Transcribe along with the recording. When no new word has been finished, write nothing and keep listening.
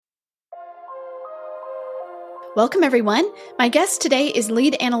Welcome, everyone. My guest today is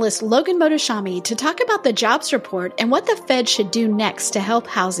lead analyst Logan Mohtashami to talk about the jobs report and what the Fed should do next to help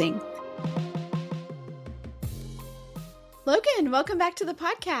housing. Logan, welcome back to the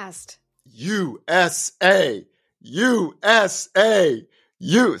podcast. USA, USA,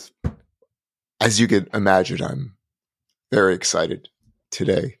 youth. As you can imagine, I'm very excited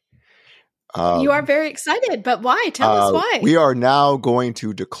today. You are very excited, but why? Tell us why. We are now going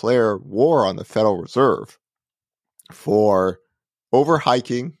to declare war on the Federal Reserve for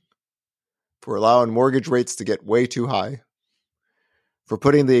overhiking, for allowing mortgage rates to get way too high, for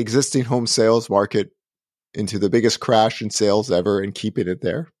putting the existing home sales market into the biggest crash in sales ever and keeping it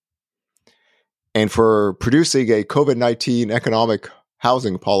there, and for producing a COVID-19 economic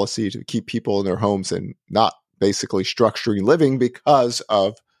housing policy to keep people in their homes and not basically structuring living because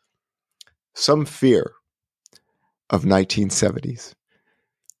of some fear of 1970s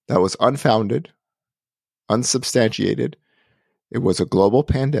that was unfounded, unsubstantiated. It was a global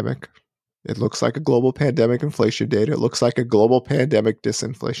pandemic. It looks like a global pandemic inflation data. It looks like a global pandemic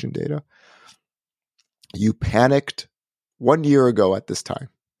disinflation data. You panicked 1 year ago at this time,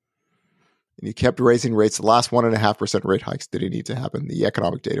 and you kept raising rates. The last 1.5% rate hikes didn't need to happen. The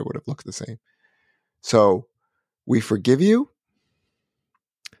economic data would have looked the same. So we forgive you,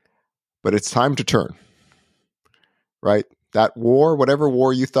 but it's time to turn, right? That war, whatever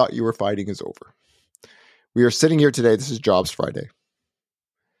war you thought you were fighting, is over. We are sitting here today. This is Jobs Friday.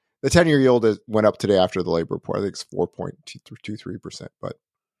 The 10-year yield went up today after the labor report. I think it's 4.23%. But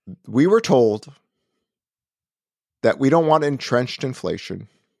we were told that we don't want entrenched inflation.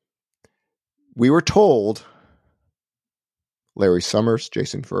 We were told, Larry Summers,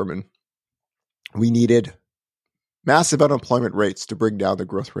 Jason Furman, we needed massive unemployment rates to bring down the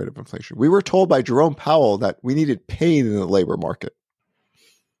growth rate of inflation. We were told by Jerome Powell that we needed pain in the labor market.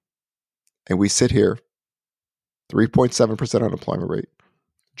 And we sit here, 3.7% unemployment rate,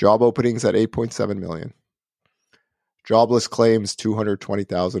 job openings at 8.7 million, jobless claims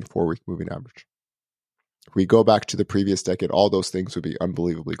 220,000, 4-week moving average. If we go back to the previous decade, all those things would be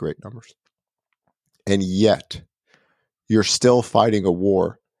unbelievably great numbers. And yet, you're still fighting a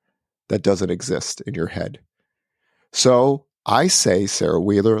war that doesn't exist in your head. So I say, Sarah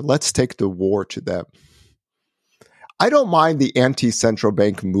Wheeler, let's take the war to them. I don't mind the anti-central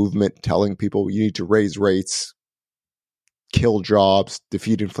bank movement telling people you need to raise rates, kill jobs,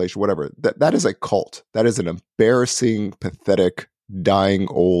 defeat inflation, whatever. That is a cult. That is an embarrassing, pathetic, dying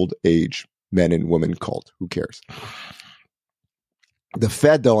old age men and women cult. Who cares? The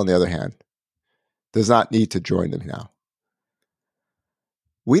Fed, though, on the other hand, does not need to join them now.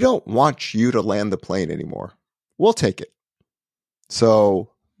 We don't want you to land the plane anymore. We'll take it.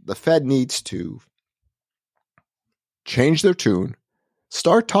 So the Fed needs to change their tune,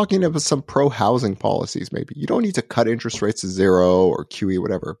 start talking about some pro-housing policies maybe. You don't need to cut interest rates to zero or QE,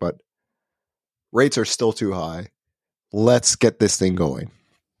 whatever, but rates are still too high. Let's get this thing going.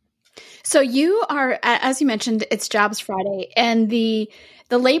 So you are, as you mentioned, it's Jobs Friday, and the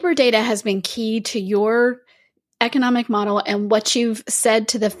labor data has been key to your economic model and what you've said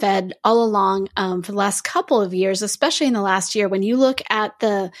to the Fed all along for the last couple of years, especially in the last year. When you look at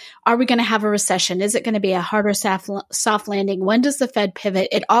are we going to have a recession? Is it going to be a hard or soft landing? When does the Fed pivot?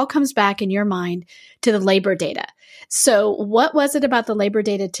 It all comes back in your mind to the labor data. So what was it about the labor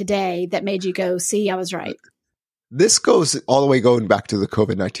data today that made you go, see, I was right? This goes all the way going back to the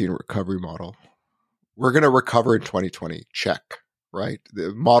COVID-19 recovery model. We're going to recover in 2020. Check. Right?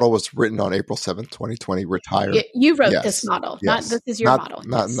 The model was written on April 7th, 2020, retire. You wrote this model. Yes. This is your model.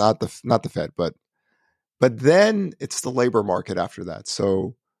 Not the Fed, but then it's the labor market after that.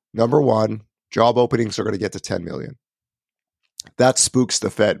 So number one, job openings are going to get to 10 million. That spooks the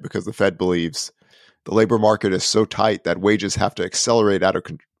Fed because the Fed believes the labor market is so tight that wages have to accelerate out of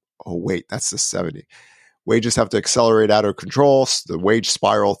control. Oh, wait, that's the 70. Wages have to accelerate out of control. The wage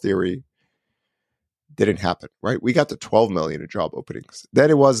spiral theory didn't happen, right? We got to 12 million in job openings. Then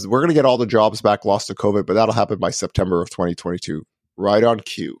it was, we're going to get all the jobs back lost to COVID, but that'll happen by September of 2022. Right on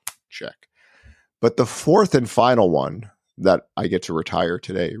cue. Check. But the fourth and final one that I get to retire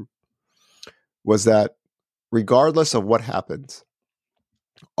today was that regardless of what happens,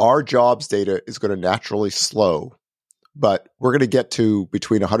 our jobs data is going to naturally slow, but we're going to get to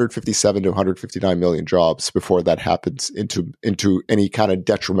between 157 to 159 million jobs before that happens into any kind of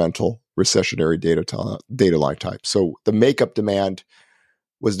detrimental recessionary data line type. So the makeup demand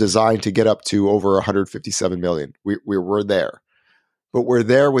was designed to get up to over 157 million. We're there, but we're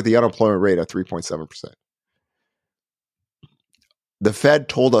there with the unemployment rate at 3.7%. The Fed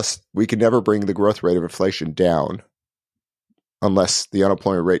told us we could never bring the growth rate of inflation down unless the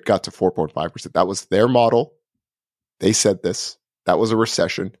unemployment rate got to 4.5%. That was their model. They said this. That was a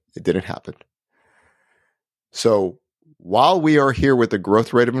recession. It didn't happen. So while we are here with the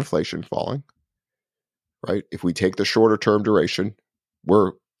growth rate of inflation falling, right? If we take the shorter term duration,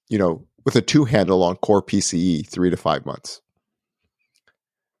 we're, with a 2 handle on core PCE, 3 to 5 months.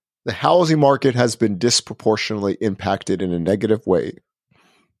 The housing market has been disproportionately impacted in a negative way.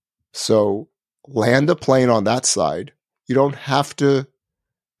 So land the plane on that side. You don't have to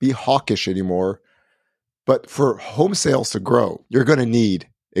be hawkish anymore. But for home sales to grow, you're going to need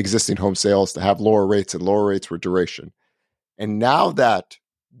existing home sales to have lower rates and lower rates with duration. And now that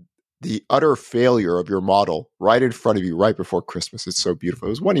the utter failure of your model right in front of you right before Christmas, it's so beautiful.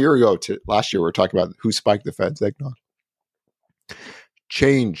 It was 1 year ago to last year we were talking about who spiked the Fed's eggnog.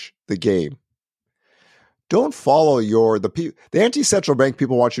 Change the game. Don't follow the anti-central bank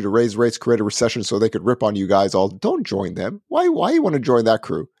people want you to raise rates, create a recession so they could rip on you guys all. Don't join them. Why you want to join that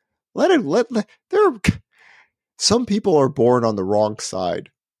crew? Some people are born on the wrong side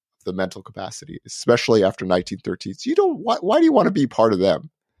of the mental capacity, especially after 1913. So why do you want to be part of them?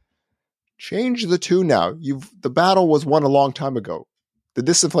 Change the tune now. The battle was won a long time ago. The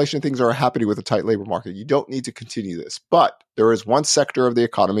disinflation things are happening with a tight labor market. You don't need to continue this. But there is one sector of the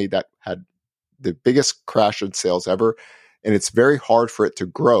economy that had the biggest crash in sales ever, and it's very hard for it to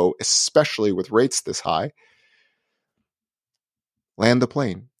grow, especially with rates this high. Land the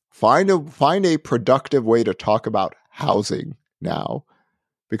plane. Find a productive way to talk about housing now,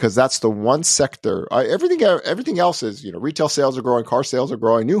 because that's the one sector. Everything else is, retail sales are growing, car sales are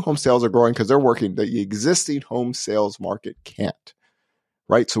growing, new home sales are growing because they're working. The existing home sales market can't,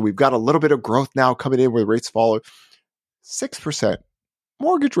 right? So we've got a little bit of growth now coming in where rates follow 6%.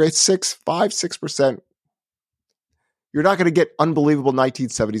 Mortgage rates 6%. You're not going to get unbelievable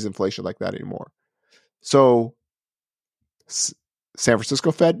 1970s inflation like that anymore. So San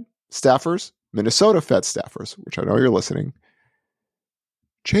Francisco Fed staffers, Minnesota Fed staffers, which I know you're listening,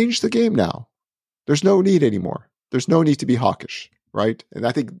 change the game now. There's no need anymore. There's no need to be hawkish, right? And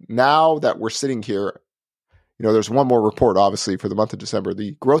I think now that we're sitting here, there's one more report, obviously, for the month of December.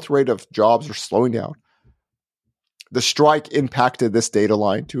 The growth rate of jobs are slowing down. The strike impacted this data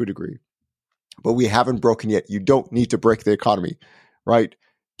line to a degree, but we haven't broken yet. You don't need to break the economy, right?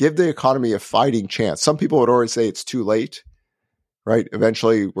 Give the economy a fighting chance. Some people would already say it's too late, right?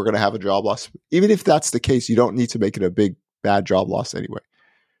 Eventually, we're going to have a job loss. Even if that's the case, you don't need to make it a big, bad job loss anyway,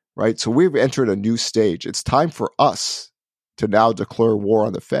 right? So we've entered a new stage. It's time for us to now declare war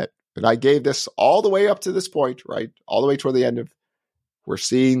on the Fed. And I gave this all the way up to this point, right? All the way toward the end of, we're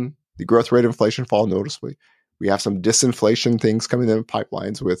seeing the growth rate of inflation fall noticeably. We have some disinflation things coming in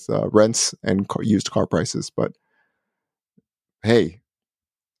pipelines with rents and used car prices. But hey,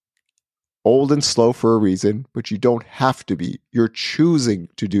 old and slow for a reason, but you don't have to be. You're choosing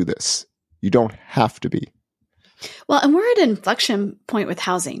to do this. You don't have to be. Well, and we're at an inflection point with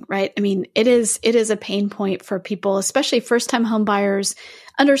housing, right? I mean, it is a pain point for people, especially first-time home buyers,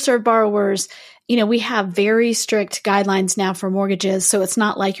 underserved borrowers. We have very strict guidelines now for mortgages, so it's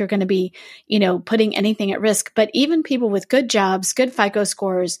not like you're going to be, putting anything at risk. But even people with good jobs, good FICO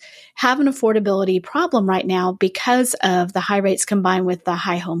scores have an affordability problem right now because of the high rates combined with the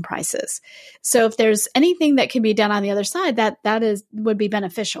high home prices. So if there's anything that can be done on the other side, that would be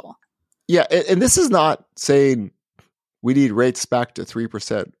beneficial. Yeah, and this is not saying we need rates back to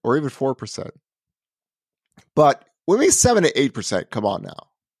 3% or even 4%. But when we 7 to 8%, come on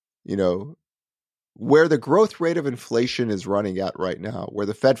now. Where the growth rate of inflation is running at right now, where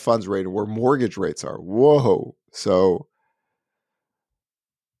the Fed funds rate and where mortgage rates are, whoa. So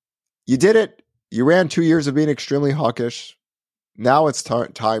you did it. You ran 2 years of being extremely hawkish. Now it's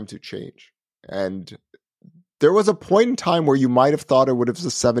time to change. And there was a point in time where you might have thought it would have the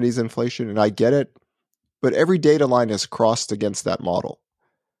 70s inflation, and I get it, but every data line has crossed against that model.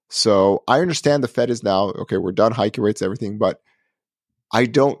 So I understand the Fed is now, okay, we're done hiking rates, everything, but I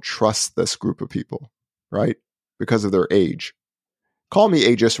don't trust this group of people, right? Because of their age. Call me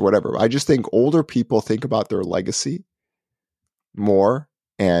ageist or whatever. I just think older people think about their legacy more,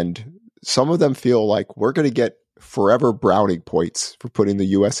 and some of them feel like we're going to get forever browning points for putting the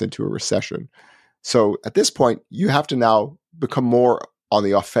U.S. into a recession. So at this point, you have to now become more on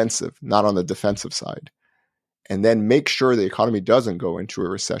the offensive, not on the defensive side, and then make sure the economy doesn't go into a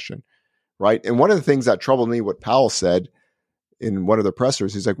recession, right? And one of the things that troubled me, what Powell said in one of the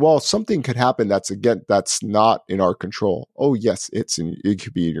pressers, he's like, well, something could happen that's not in our control. Oh, yes, it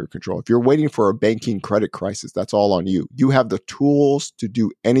could be in your control. If you're waiting for a banking credit crisis, that's all on you. You have the tools to do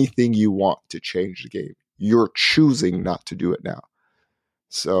anything you want to change the game. You're choosing not to do it now.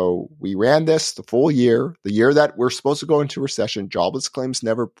 So we ran this the full year, the year that we're supposed to go into recession. Jobless claims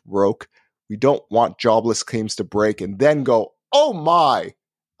never broke. We don't want jobless claims to break and then go, oh my,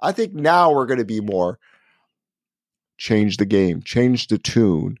 I think now we're going to be more change the game, change the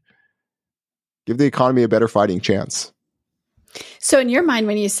tune, give the economy a better fighting chance. So in your mind,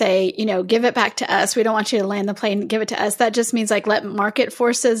 when you say, give it back to us, we don't want you to land the plane, give it to us, that just means like let market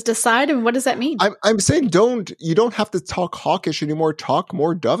forces decide. And what does that mean? I'm saying you don't have to talk hawkish anymore. Talk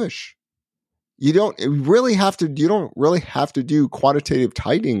more dovish. You don't really have to do quantitative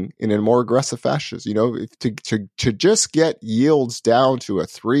tightening in a more aggressive fashion. To just get yields down to a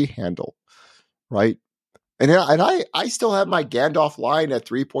 3 handle, right? And I still have my Gandalf line at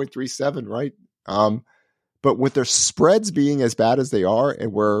 3.37, right? But with their spreads being as bad as they are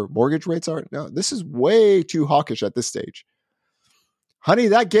and where mortgage rates are, no, this is way too hawkish at this stage. Honey,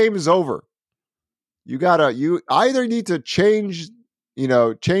 that game is over. You either need to change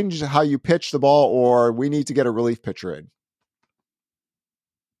how you pitch the ball, or we need to get a relief pitcher in.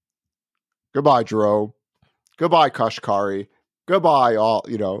 Goodbye, Jerome. Goodbye, Kashkari. Goodbye, all,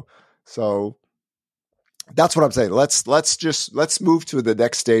 So that's what I'm saying. Let's move to the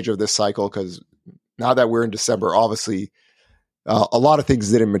next stage of this cycle, because now that we're in December, obviously a lot of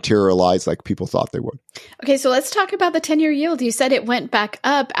things didn't materialize like people thought they would. Okay, so let's talk about the 10-year yield. You said it went back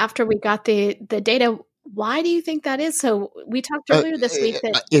up after we got the data. Why do you think that is? So we talked earlier this week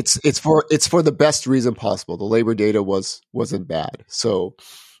that it's for the best reason possible. The labor data wasn't bad. So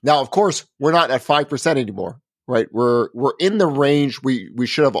now, of course, we're not at 5% anymore, right? We're in the range we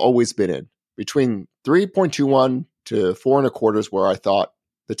should have always been in, between 3.21 to 4.25 is where I thought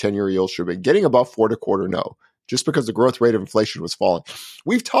the 10-year yield should have been. Getting above 4.25, no, just because the growth rate of inflation was falling.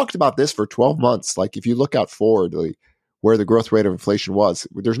 We've talked about this for 12 months. Like if you look out forward, where the growth rate of inflation was,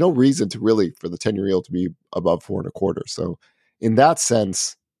 there's no reason for the 10-year yield to be above 4.25. So in that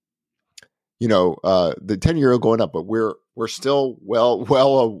sense, the 10-year yield going up, but we're still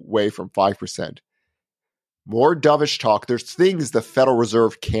well away from 5%. More dovish talk. There's things the Federal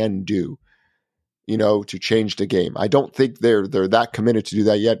Reserve can do, to change the game. I don't think they're that committed to do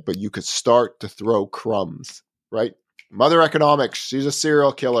that yet, but you could start to throw crumbs, right? Mother Economics, she's a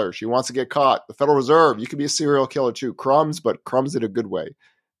serial killer. She wants to get caught. The Federal Reserve, you could be a serial killer too. Crumbs, but crumbs in a good way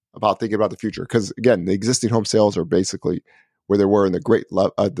about thinking about the future. Because again, the existing home sales are basically where they were in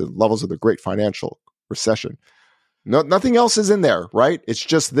the levels of the great financial recession. Nothing else is in there, right? It's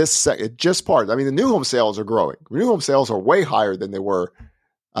just just part. I mean, the new home sales are growing. New home sales are way higher than they were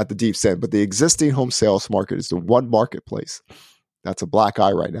at the deep end. But the existing home sales market is the one marketplace that's a black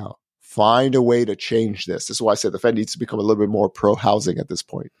eye right now. Find a way to change this. This is why I said the Fed needs to become a little bit more pro-housing at this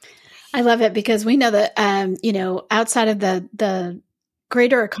point. I love it because we know that, outside of the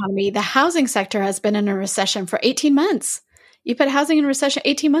greater economy, the housing sector has been in a recession for 18 months. You put housing in recession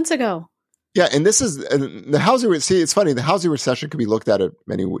 18 months ago. Yeah, and the housing. See, it's funny. The housing recession can be looked at in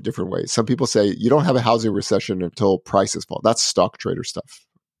many different ways. Some people say you don't have a housing recession until prices fall. That's stock trader stuff.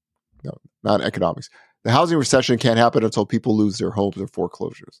 No, not economics. The housing recession can't happen until people lose their homes or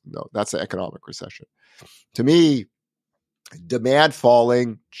foreclosures. No, that's an economic recession. To me, demand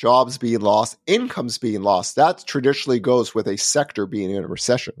falling, jobs being lost, incomes being lost, that traditionally goes with a sector being in a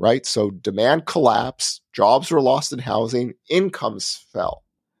recession, right? So demand collapsed, jobs were lost in housing, incomes fell,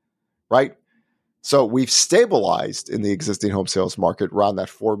 right? So we've stabilized in the existing home sales market around that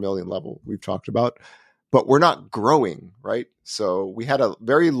 4 million level we've talked about, but we're not growing, right? So we had a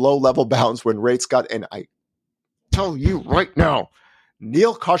very low level bounce when rates got, and I tell you right now,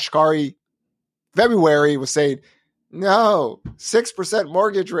 Neil Kashkari, February, was saying, no, 6%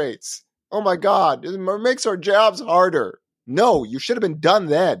 mortgage rates. Oh my God, it makes our jobs harder. No, you should have been done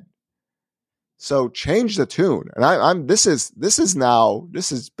then. So change the tune. And this is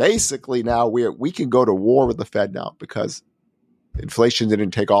basically now we can go to war with the Fed now because inflation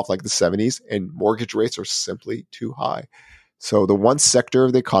didn't take off like the 70s and mortgage rates are simply too high. So the one sector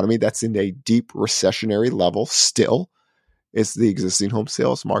of the economy that's in a deep recessionary level still is the existing home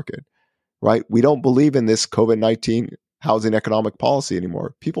sales market, right? We don't believe in this COVID-19 housing economic policy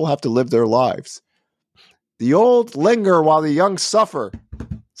anymore. People have to live their lives. The old linger while the young suffer,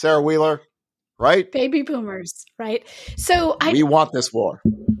 Sarah Wheeler, right? Baby boomers, right? So we want this war.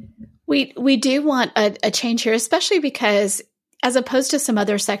 We do want a change here, especially because as opposed to some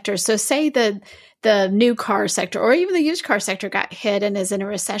other sectors. So say the new car sector or even the used car sector got hit and is in a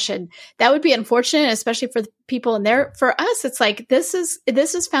recession. That would be unfortunate, especially for the people in there. For us, it's like this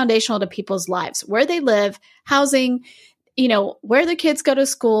is foundational to people's lives, where they live, housing, where the kids go to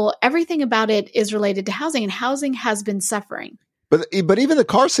school. Everything about it is related to housing, and housing has been suffering. But even the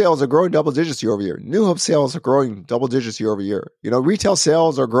car sales are growing double digits year over year. New home sales are growing double digits year over year. Retail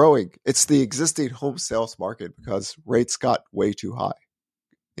sales are growing. It's the existing home sales market because rates got way too high.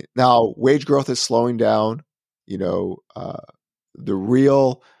 Now, wage growth is slowing down. The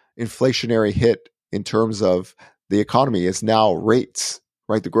real inflationary hit in terms of the economy is now rates,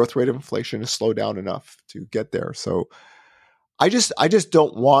 right? The growth rate of inflation has slowed down enough to get there. So I just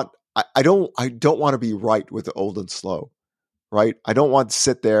don't want, I don't want to be right with the old and slow, right? I don't want to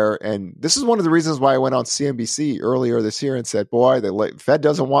sit there. And this is one of the reasons why I went on CNBC earlier this year and said, boy, the Fed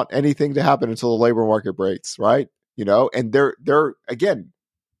doesn't want anything to happen until the labor market breaks, right? And they're again,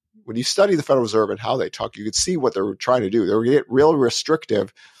 when you study the Federal Reserve and how they talk, you could see what they were trying to do. They were going to get real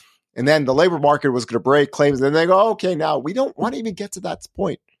restrictive. And then the labor market was going to break claims. And then they go, okay, now we don't want to even get to that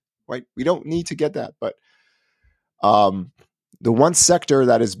point, right? We don't need to get that. But the one sector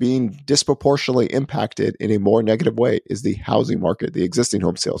that is being disproportionately impacted in a more negative way is the housing market, the existing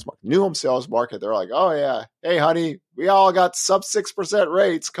home sales market. New home sales market, they're like, oh yeah, hey honey, we all got sub 6%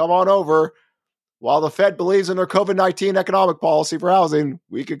 rates. Come on over. While the Fed believes in their COVID-19 economic policy for housing,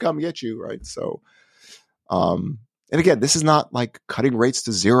 we could come get you, right? So, and again, this is not like cutting rates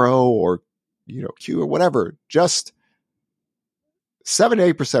to zero or, Q or whatever. Just 7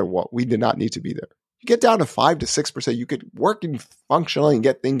 to 8%. What we did not need to be there. You get down to 5 to 6%. You could work in functionally and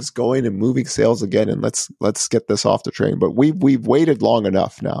get things going and moving sales again. And let's get this off the train. But we've waited long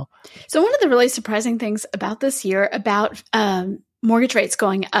enough now. So one of the really surprising things about this year about mortgage rates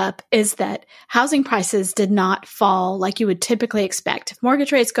going up is that housing prices did not fall like you would typically expect. If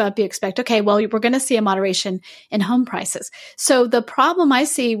mortgage rates go up, you expect, okay, well, we're going to see a moderation in home prices. So the problem I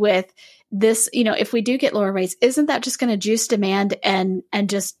see with this, if we do get lower rates, isn't that just going to juice demand and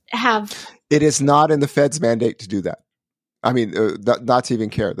just have... It is not in the Fed's mandate to do that. I mean, not to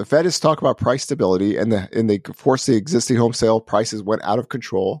even care. The Fed is talking about price stability, and they forced the existing home sale prices went out of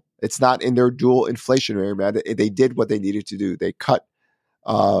control. It's not in their dual inflationary mandate. They did what they needed to do. They cut,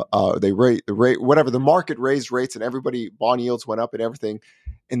 they rate the rate, whatever the market raised rates, and everybody bond yields went up and everything.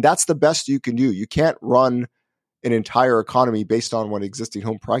 And that's the best you can do. You can't run an entire economy based on what existing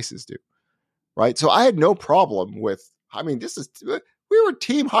home prices do, right? So I had no problem with. I mean, we were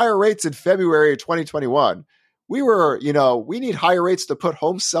team higher rates in February of 2021. We were, we need higher rates to put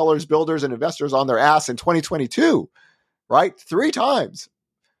home sellers, builders, and investors on their ass in 2022, right? 3 times.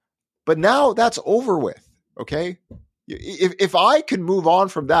 But now that's over with, okay? If I can move on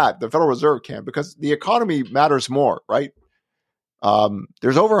from that, the Federal Reserve can, because the economy matters more, right?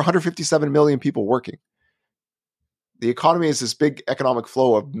 There's over 157 million people working. The economy is this big economic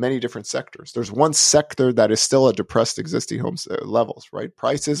flow of many different sectors. There's one sector that is still at depressed existing homes levels, right?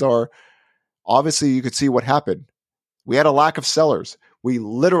 Prices are, obviously you could see what happened. We had a lack of sellers. We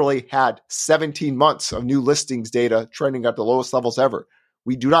literally had 17 months of new listings data trending at the lowest levels ever.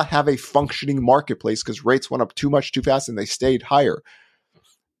 We do not have a functioning marketplace because rates went up too much too fast and they stayed higher.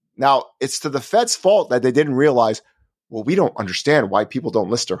 Now, it's to the Fed's fault that they didn't realize, well, we don't understand why people don't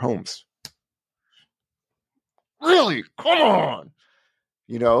list their homes. Really? Come on.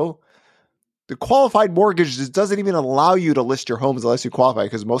 The qualified mortgage doesn't even allow you to list your homes unless you qualify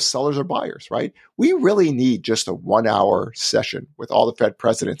because most sellers are buyers, right? We really need just a 1-hour session with all the Fed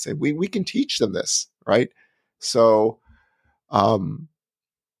presidents, and we can teach them this, right? So,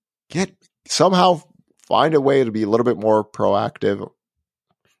 somehow find a way to be a little bit more proactive,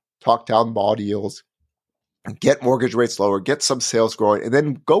 talk down bond yields, get mortgage rates lower, get some sales growing, and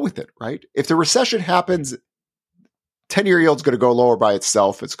then go with it, right? If the recession happens, 10-year yield's going to go lower by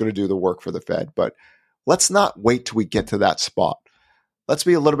itself. It's going to do the work for the Fed. But let's not wait till we get to that spot. Let's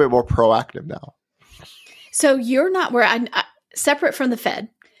be a little bit more proactive now. So you're not separate from the Fed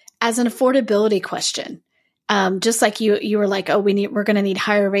as an affordability question. Just like you were like, oh, we're going to need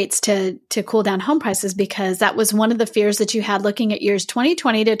higher rates to cool down home prices, because that was one of the fears that you had looking at years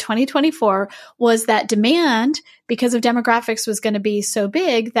 2020 to 2024 was that demand, because of demographics, was going to be so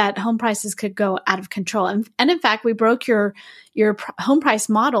big that home prices could go out of control. And in fact, we broke your home price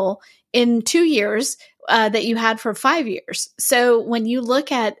model in 2 years that you had for 5 years. So when you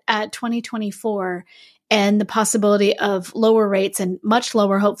look at 2024 and the possibility of lower rates and much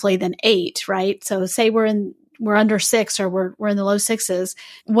lower, hopefully, than 8, right? So say we're under 6 or we're in the low 6s.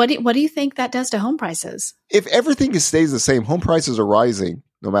 What do you think that does to home prices? If everything stays the same, home prices are rising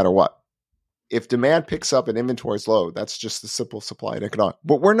no matter what. If demand picks up and inventory is low, that's just the simple supply and economic.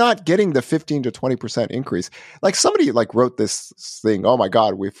 But we're not getting the 15 to 20% increase. Like somebody wrote this thing, oh my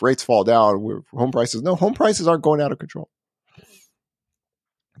God, if rates fall down, home prices. No, home prices aren't going out of control.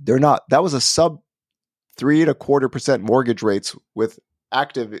 They're not. That was a sub 3.25% mortgage rates with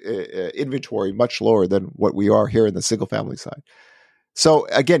active inventory much lower than what we are here in the single family side. So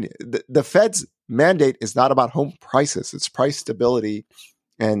again, the Fed's mandate is not about home prices. It's price stability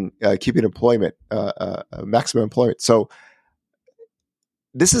and keeping employment, maximum employment. So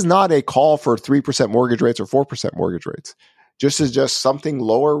this is not a call for 3% mortgage rates or 4% mortgage rates. Just something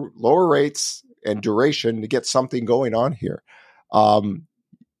lower rates and duration to get something going on here.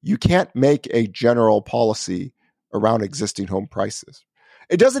 You can't make a general policy around existing home prices.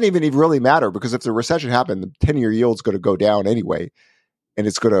 It doesn't even really matter, because if the recession happened, the 10-year yield is going to go down anyway, and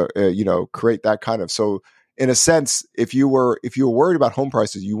it's going to create that kind of. So in a sense, if you were worried about home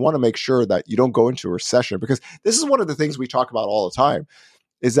prices, you want to make sure that you don't go into a recession, because this is one of the things we talk about all the time,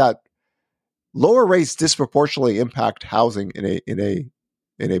 is that lower rates disproportionately impact housing in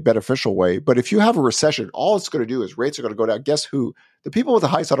a beneficial way. But if you have a recession, all it's going to do is rates are going to go down. Guess who? The people with the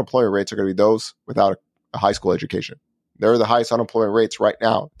highest unemployment rates are going to be those without a high school education. They're the highest unemployment rates right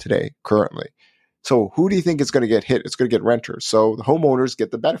now, today, currently. So who do you think is going to get hit? It's going to get renters. So the homeowners get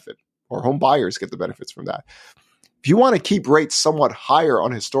the benefit, or home buyers get the benefits from that. If you want to keep rates somewhat higher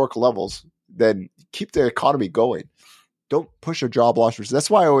on historical levels, then keep the economy going. Don't push a job loss. That's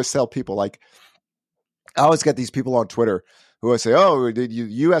why I always tell people, like, I always get these people on Twitter who always say, oh, the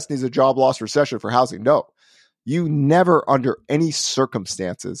U.S. needs a job loss recession for housing. No, you never under any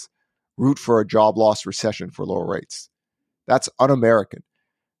circumstances root for a job loss recession for lower rates. That's un-American,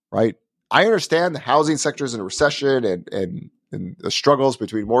 right? I understand the housing sector is in a recession and the struggles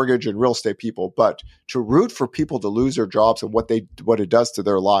between mortgage and real estate people, but to root for people to lose their jobs and what it does to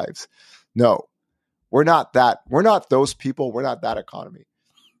their lives, no, we're not that. We're not those people. We're not that economy.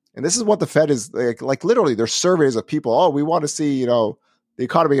 And this is what the Fed is like literally, there's surveys of people, oh, we want to see, the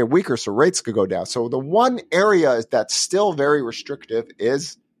economy get weaker so rates could go down. So the one area that's still very restrictive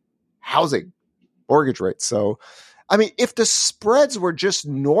is housing, mortgage rates. So, I mean, if the spreads were just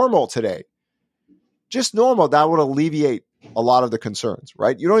normal today, that would alleviate a lot of the concerns,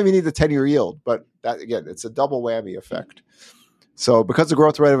 right? You don't even need the 10-year yield, but that, again, it's a double whammy effect. So because the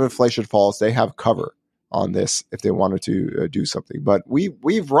growth rate of inflation falls, they have cover on this if they wanted to do something. But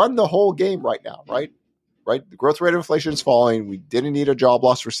we've run the whole game right now, right? The growth rate of inflation is falling. We didn't need a job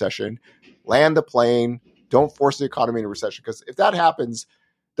loss recession. Land the plane. Don't force the economy into recession, because if that happens,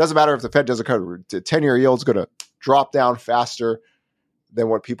 doesn't matter if the Fed doesn't cut, the 10-year yield is going to drop down faster than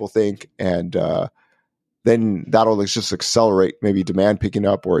what people think, and then that'll just accelerate maybe demand picking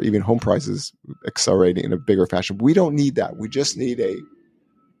up, or even home prices accelerating in a bigger fashion. We don't need that. We just need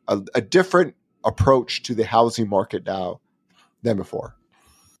a different approach to the housing market now than before.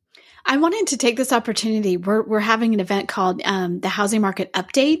 I wanted to take this opportunity. We're having an event called the Housing Market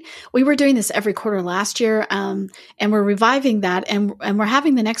Update. We were doing this every quarter last year, and we're reviving that. And we're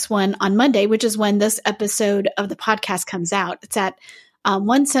having the next one on Monday, which is when this episode of the podcast comes out. It's at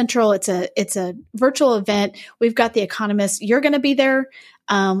 1 Central. It's a virtual event. We've got the economists. You're going to be there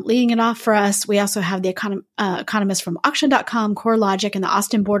leading it off for us. We also have the economists from auction.com, CoreLogic, and the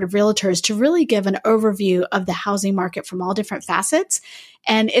Austin Board of Realtors to really give an overview of the housing market from all different facets.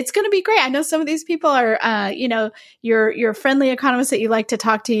 And it's going to be great. I know some of these people are, your friendly economists that you like to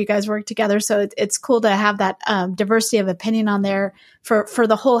talk to. You guys work together. So it's cool to have that diversity of opinion on there for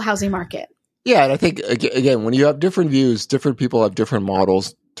the whole housing market. Yeah, and I think, again, when you have different views, different people have different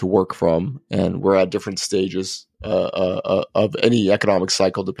models to work from, and we're at different stages of any economic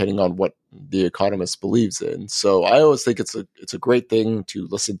cycle, depending on what the economist believes in. So I always think it's a great thing to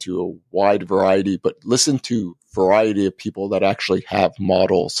listen to a wide variety, but listen to variety of people that actually have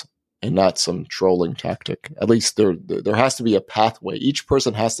models and not some trolling tactic. At least there has to be a pathway. Each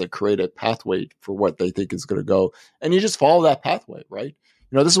person has to create a pathway for what they think is going to go, and you just follow that pathway, right?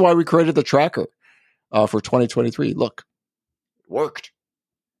 This is why we created the tracker for 2023. Look, it worked.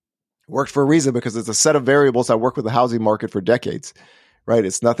 It worked for a reason, because it's a set of variables that work with the housing market for decades, right?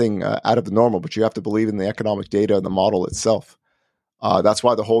 It's nothing out of the normal, but you have to believe in the economic data and the model itself. That's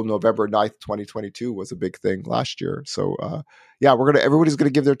why the whole November 9th, 2022 was a big thing last year. So, everybody's going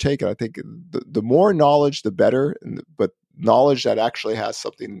to give their take. And I think the more knowledge, the better, but knowledge that actually has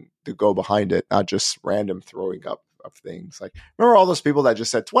something to go behind it, not just random throwing up of things. Like, remember all those people that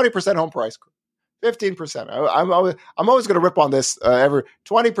just said 20% home price, 15%. I'm always going to rip on this every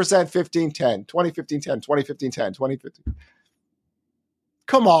 20%, 15, 10, 20, 15, 10, 20, 15, 10, 20, 15.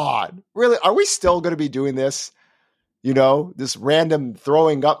 Come on. Really? Are we still going to be doing this? This random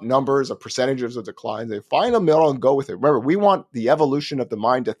throwing up numbers of percentages of declines. They find a middle and go with it. Remember, we want the evolution of the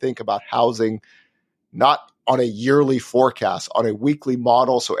mind to think about housing, not on a yearly forecast, on a weekly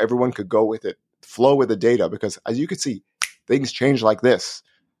model, so everyone could go with it, flow with the data, because as you can see, things change like this,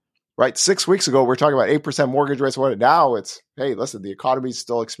 right? 6 weeks ago, we're talking about 8% mortgage rates. Now it's, hey, listen, the economy is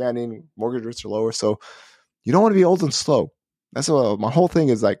still expanding. Mortgage rates are lower. So you don't want to be old and slow. That's my whole thing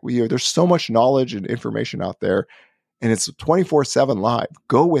is like, there's so much knowledge and information out there, and it's 24/7 live.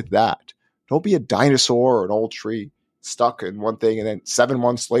 Go with that. Don't be a dinosaur or an old tree. stuck in one thing, and then 7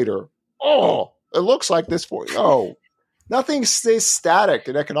 months later, oh, it looks like this for you. No, nothing stays static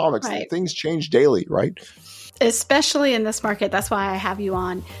in economics. Right. Things change daily, right? Especially in this market. That's why I have you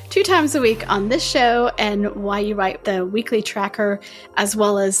on 2 times a week on this show, and why you write the weekly tracker as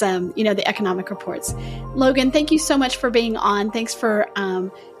well as, the economic reports. Logan, thank you so much for being on. Thanks for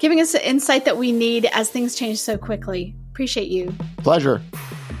giving us the insight that we need as things change so quickly. Appreciate you. Pleasure.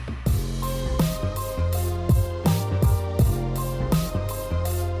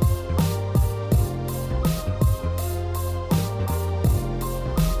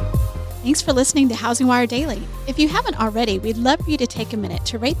 Thanks for listening to Housing Wire Daily. If you haven't already, we'd love for you to take a minute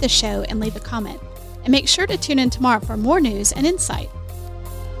to rate the show and leave a comment. And make sure to tune in tomorrow for more news and insight.